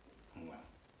 Mwa,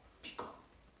 pick up.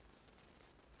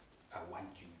 I want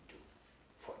you to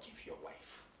forgive your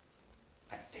wife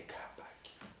and take her back.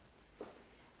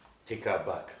 Take her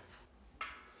back.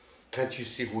 Can't you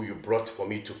see who you brought for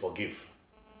me to forgive?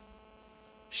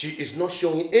 She is not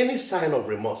showing any sign of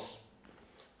remorse.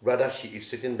 Rather, she is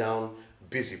sitting down,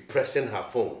 busy pressing her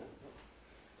phone.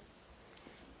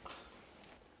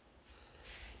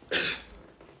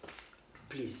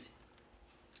 Please,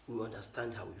 we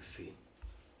understand how you feel.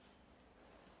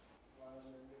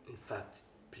 In fact,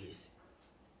 please,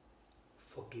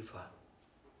 forgive her.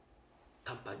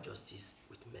 Tamper justice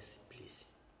with mercy, please.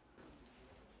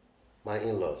 My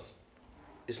in-laws,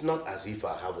 it's not as if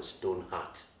I have a stone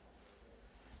heart.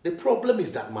 The problem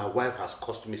is that my wife has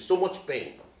caused me so much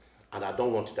pain, and I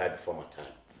don't want to die before my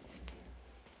time.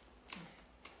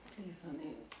 Please,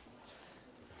 honey.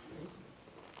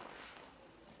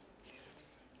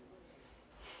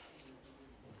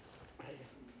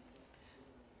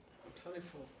 I'm sorry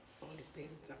for all the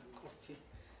pains I've caused you.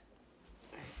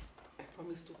 I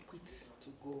promise to quit, to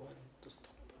go and to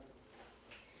stop.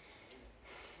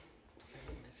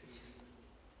 Sending messages.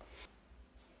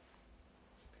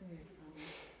 Please, honey.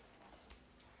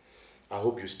 I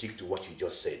hope you stick to what you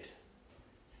just said.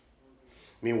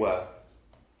 Meanwhile,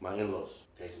 my in-laws,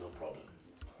 there is no problem.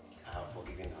 I have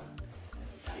forgiven her.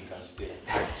 You can stay.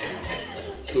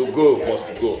 To go must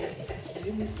go. Did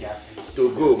you miss that?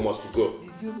 To go must go.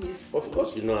 Did you miss? Of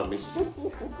course you know I missed you.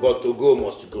 But to go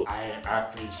must go. I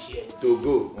appreciate. To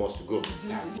go must go. Did you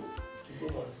miss? To go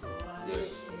must go. Yes.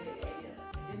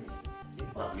 Did you miss?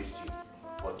 I missed you.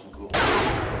 But to go.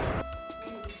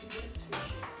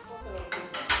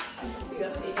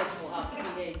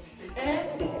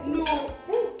 No.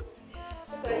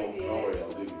 Don't worry,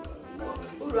 I'll give you that.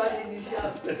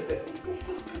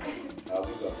 I'll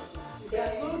give that.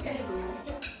 There's no end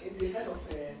in the head of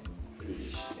a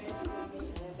Fish.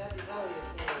 That is how you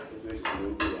say.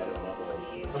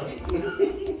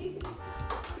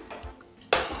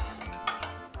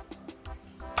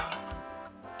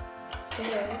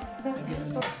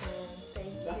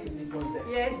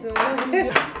 Yes, so.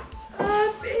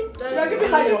 Give me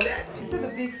how you're dead. This is the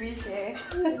big fish, eh?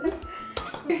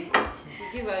 You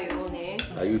give her your own, eh?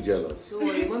 Are you jealous? Don't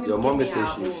worry, mommy Your will mommy give me says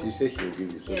her own. she says she'll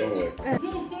give you, so don't worry.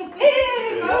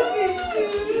 Hey, what is this?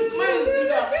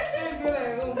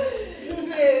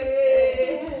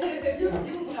 You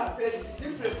put her bread. You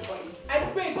pray for it. I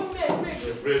pray. Don't me, I pray.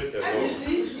 The bread And you alone.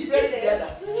 see, we pray together.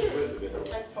 together.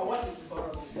 For what is before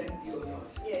us, we thank you or not.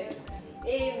 Yes.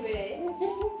 Amen.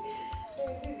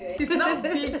 It's not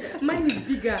big. Mine is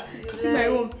bigger. See my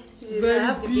own. I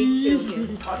have the big tail here.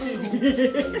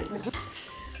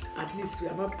 At least we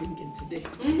are not bringing today.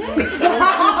 Did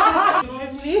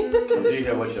you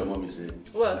hear what your mommy said?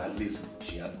 What? At least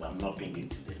I'm not pinging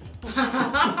today.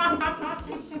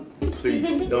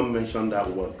 Please don't mention that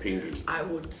word pinging. I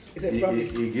would. It's a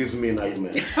promise. It gives me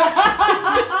nightmare.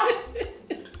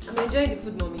 I'm enjoying the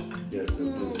food, mommy. Yes,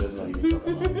 please let's not even talk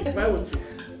about it. Why would you?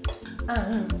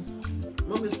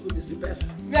 Mommy's food is the best.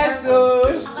 Yes, so.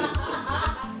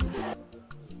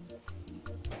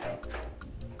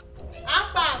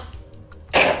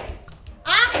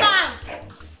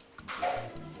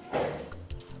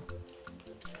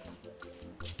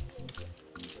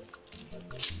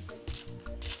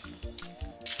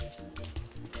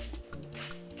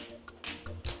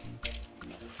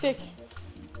 Take.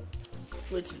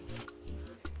 Wait.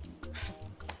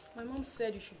 My mom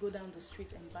said you should go down the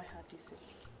street and buy her diesel.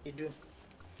 You do.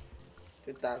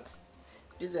 2,000.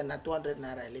 This is not 200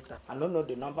 naira a liter. I don't know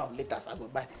the number of liters I go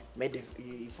buy. Made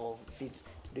for fit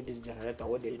do this generator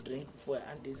where they drink fuel,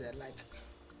 and this is like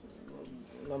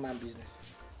normal business.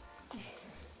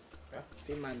 Yeah?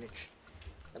 Film manage.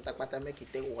 Pata make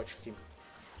it take watch film.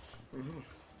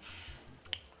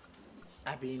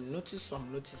 I've been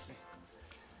noticing.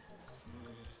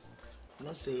 You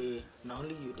know, say not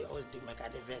only you, they always do make a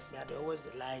diverse, but they always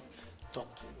they like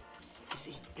talk to you. You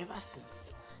see, ever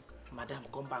since Madam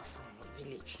come back from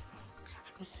village,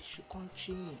 I know say she can't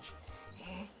change.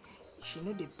 She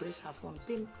know they press her phone,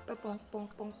 ping, pong, pong,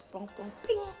 pong, pong, pong,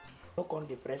 ping. No come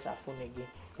they press her phone again.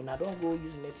 And I don't go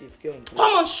use native care.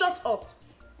 Come on, shut up.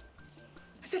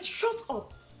 I said shut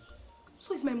up.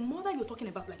 So it's my mother you're talking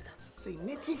about like that? Say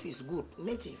native is good,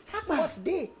 native. Akman. What's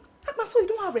there? Akman, so you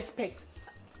don't have respect.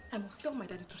 I must tell my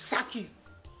daddy to sack you.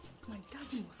 My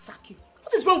daddy must sack you.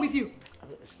 What is wrong with you?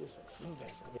 Excuse me,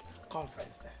 come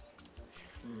first there.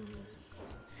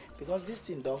 Because this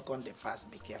thing don't come the fast,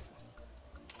 be careful.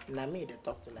 Now me, they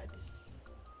talk to like this.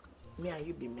 Me and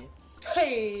you be mates.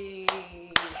 Hey!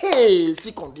 Hey,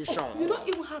 see condition. You don't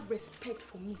even have respect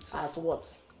for me too. As what?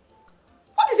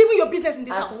 What is even your business in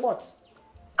this As house? what?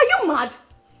 Are you mad?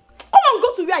 Come on,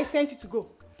 go to where I sent you to go.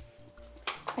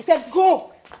 I said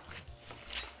go.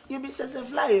 You be such a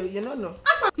fly, you don't know.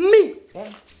 Me.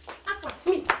 Eh?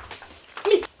 Me.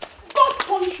 God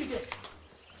punish you there.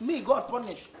 Me, God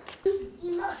punish.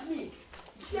 Not me.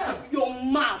 Yeah, you're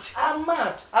mad. I'm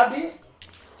mad. Abi?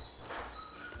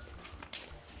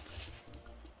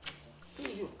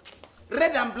 See you.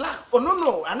 Red and black. Oh,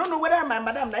 no. I don't know whether my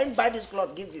madam didn't buy this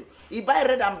cloth, give you. He buy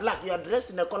red and black. You are dressed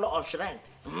in the color of shrine.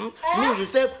 Me, you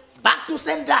say, back to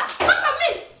sender.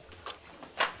 Me.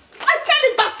 I send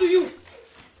it back to you.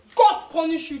 God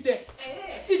punish you there.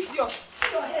 Idiot.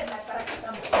 See your head like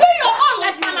paracetamol. See your own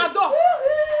like Panadol.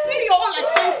 See your own like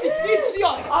fancy.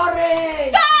 Idiot.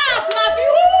 Orange. Stop, Nabi.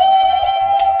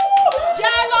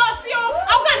 Jealous, yo.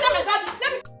 I'll go and tell my daddy.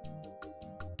 Let me.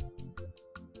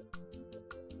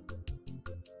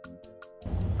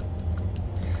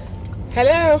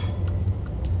 Hello?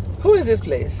 Who is this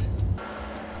place?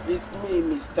 It's me,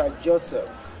 Mr.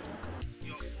 Joseph.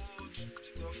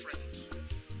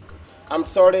 I'm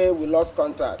sorry we lost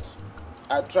contact.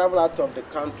 I traveled out of the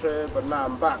country, but now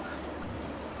I'm back.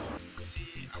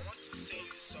 See, I want to send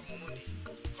you some money.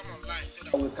 Come online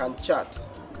so that we can chat.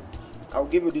 I'll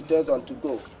give you details on to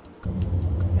go.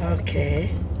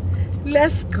 Okay.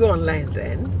 Let's go online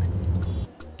then.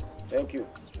 Thank you.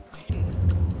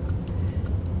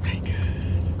 My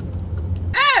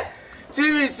God. Hey!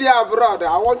 See me see abroad.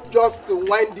 I want just to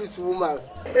wind this woman.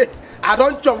 I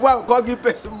don't chop well, go give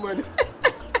person money.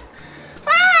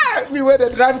 Me where the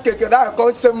drive cake and I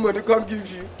can't send money, can't give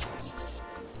you.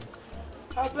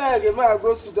 I beg you, I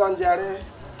go sit down, Jerry.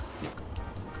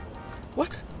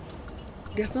 What?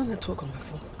 There's no network on my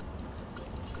phone.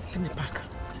 Let me pack.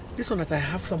 This one that I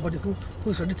have somebody who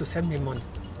is ready to send me money.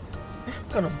 What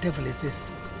kind of devil is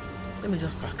this? Let me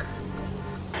just pack.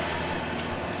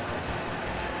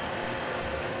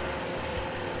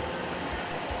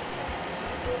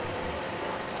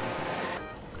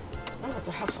 Now that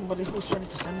I have somebody who's ready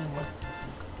to send me money,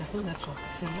 there's no network.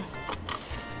 See, no?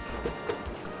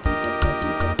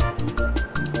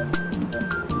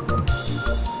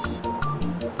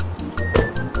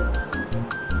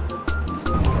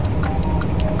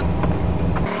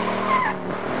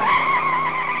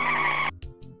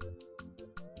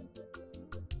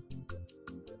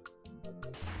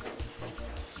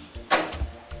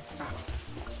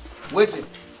 Waiting.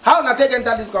 How na take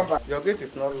enter this compound? Your gate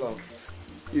is not locked.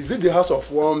 Is it the house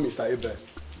of one Mr. Eben?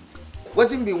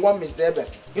 Waiting be one Mr. Eben.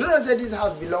 You know that say this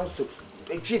house belongs to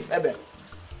a Chief Eben.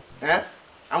 Eh?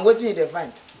 I'm waiting in the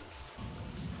find.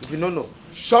 If you don't know.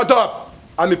 Shut up!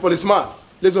 I'm a policeman.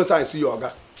 Let's go inside and see your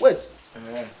guy. Wait.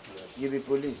 You be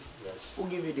police. Yes. Who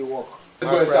give you the work?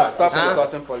 Let's go inside. Stop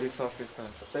insulting police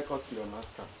officers. Take us to your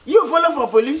master. You follow for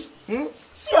police?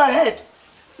 See your head.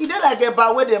 You don't like a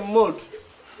bar where they mold.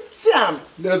 See am.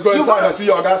 Let's go inside and see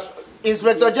your guys.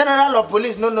 Inspector General of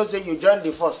Police no say you join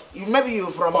the force. Maybe you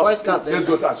from Boy Scouts. Let's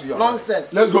go inside and see your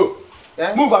nonsense. Let's go.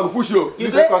 Yeah? Move, I will push you. You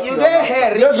get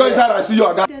hair. Let's go inside and see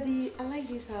your guy. Daddy, I like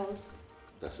this house.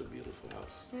 That's a beautiful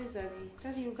house. Where's Daddy?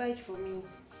 Daddy, you buy it for me.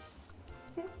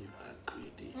 You are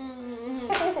greedy.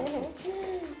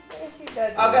 Thank you,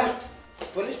 Daddy. Okay.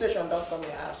 Police station don't come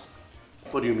your house.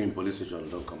 What do you mean police station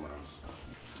don't come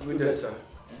out? Good day, sir.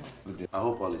 Good day. I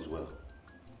hope all is well.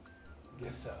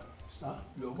 Yes, sir. Sir,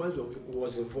 your wife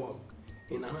was involved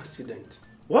in an accident.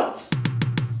 What?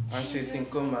 And she's in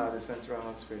coma at the Central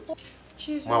Hospital.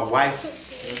 Jesus. My wife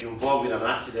is involved in an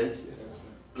accident.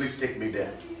 Please take me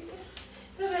there.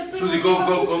 Susie,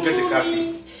 go get the car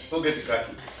key. Go get the car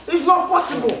key. It's not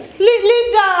possible.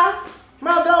 Linda!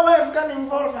 My other wife can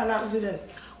involve an accident.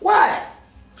 Why?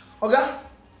 Okay?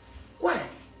 Why?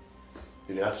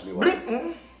 Did you ask me why?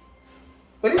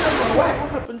 Why? What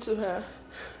happened to her?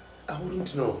 I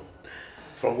wouldn't know.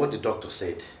 From what the doctor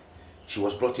said, she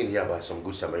was brought in here by some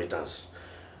good Samaritans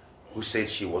who said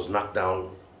she was knocked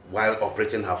down while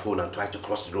operating her phone and tried to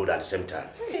cross the road at the same time.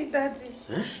 Hey, Daddy.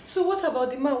 Huh? So what about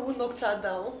the man who knocked her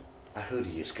down? I heard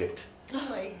he escaped. Oh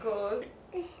my God.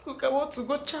 Look at what to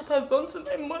go chat has done to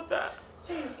my mother.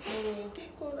 Hey, Mommy.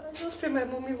 God, I just pray my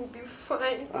mommy will be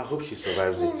fine. I hope she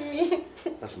survives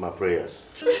it. That's my prayers.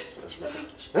 She's awake.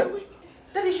 She's awake.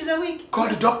 Daddy, she's awake. Call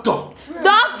the doctor.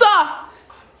 Doctor!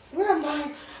 Where am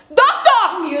I?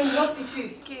 Doctor! You're in the hospital.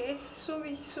 Okay.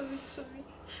 Sorry.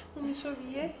 Mommy, sorry,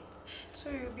 yeah?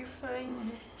 Sorry, you'll be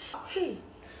fine. Hey,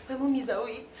 my mommy's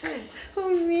awake.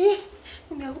 Mommy,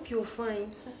 I hope you're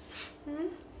fine.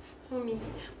 Mommy,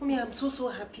 I'm so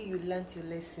happy you learned your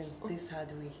lesson this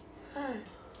hard way.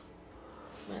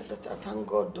 My daughter, thank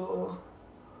God though.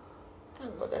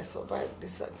 Thank God I survived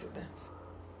this accident.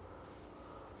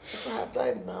 If I had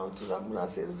died now, it would have been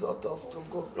as a result of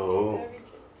Togo. Oh.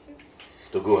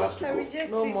 Togo has to go.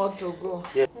 No more Togo.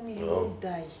 Yeah. Mommy, you won't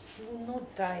die. You will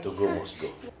not die. Togo must go.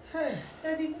 Hey.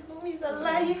 Daddy, Mommy is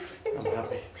alive. I'm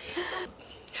happy.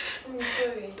 I'm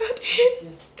sorry.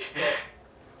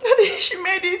 Daddy, she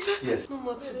made it. Yes. No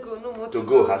more to go, no more to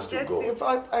Togo go. has to go. In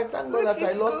fact, I thank God that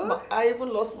I even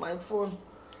lost my phone.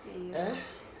 Yeah.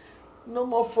 No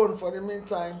more phone for the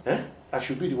meantime. Eh? I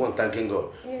should be the one thanking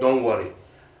God. Yes. Don't worry.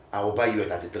 I will buy you a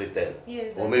 3310.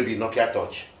 Yes, or maybe Nokia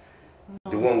Touch.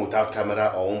 The one without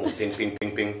camera or one with ping, ping,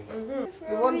 ping, ping.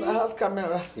 The one that has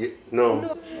camera. Yeah. No.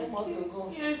 No more to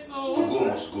go. Yes, Togo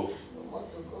must go. No more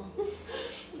to go.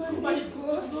 My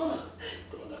God.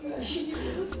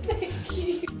 Jesus, thank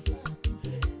you.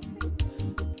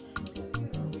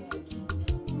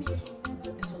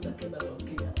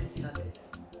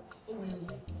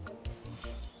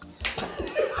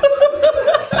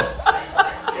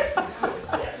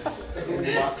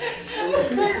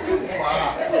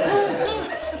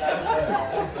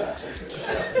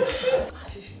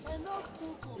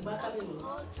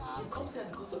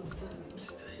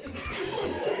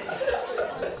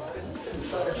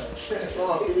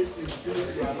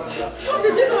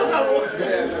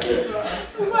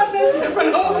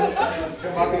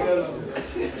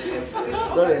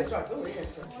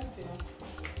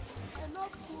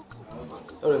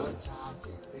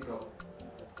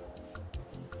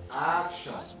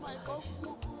 Action.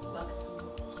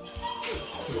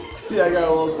 Yeah, I got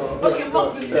one more. Okay,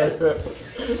 walk with them.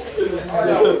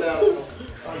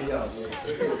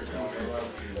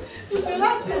 It's the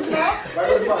last thing now.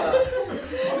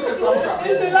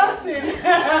 It's the last thing.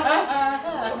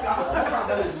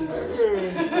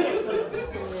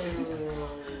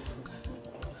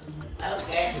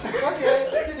 Okay. Okay.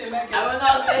 I will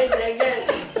not say it again.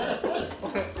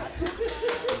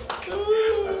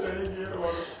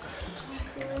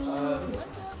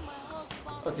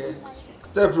 Okay.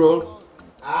 Step roll.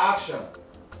 Action.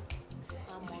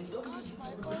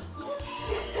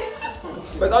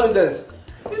 But all the dance.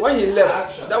 When he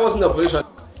left, that wasn't a position.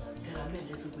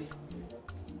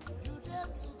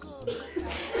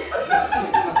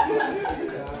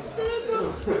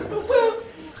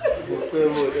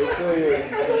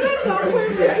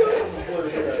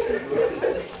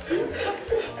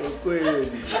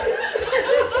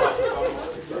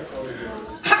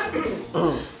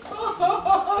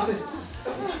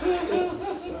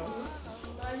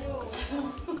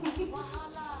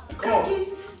 Come on.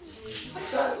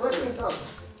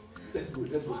 Let's go.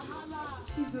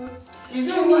 Jesus. Is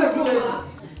it my problem?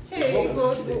 Hey,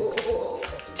 God.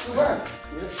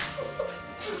 Yes.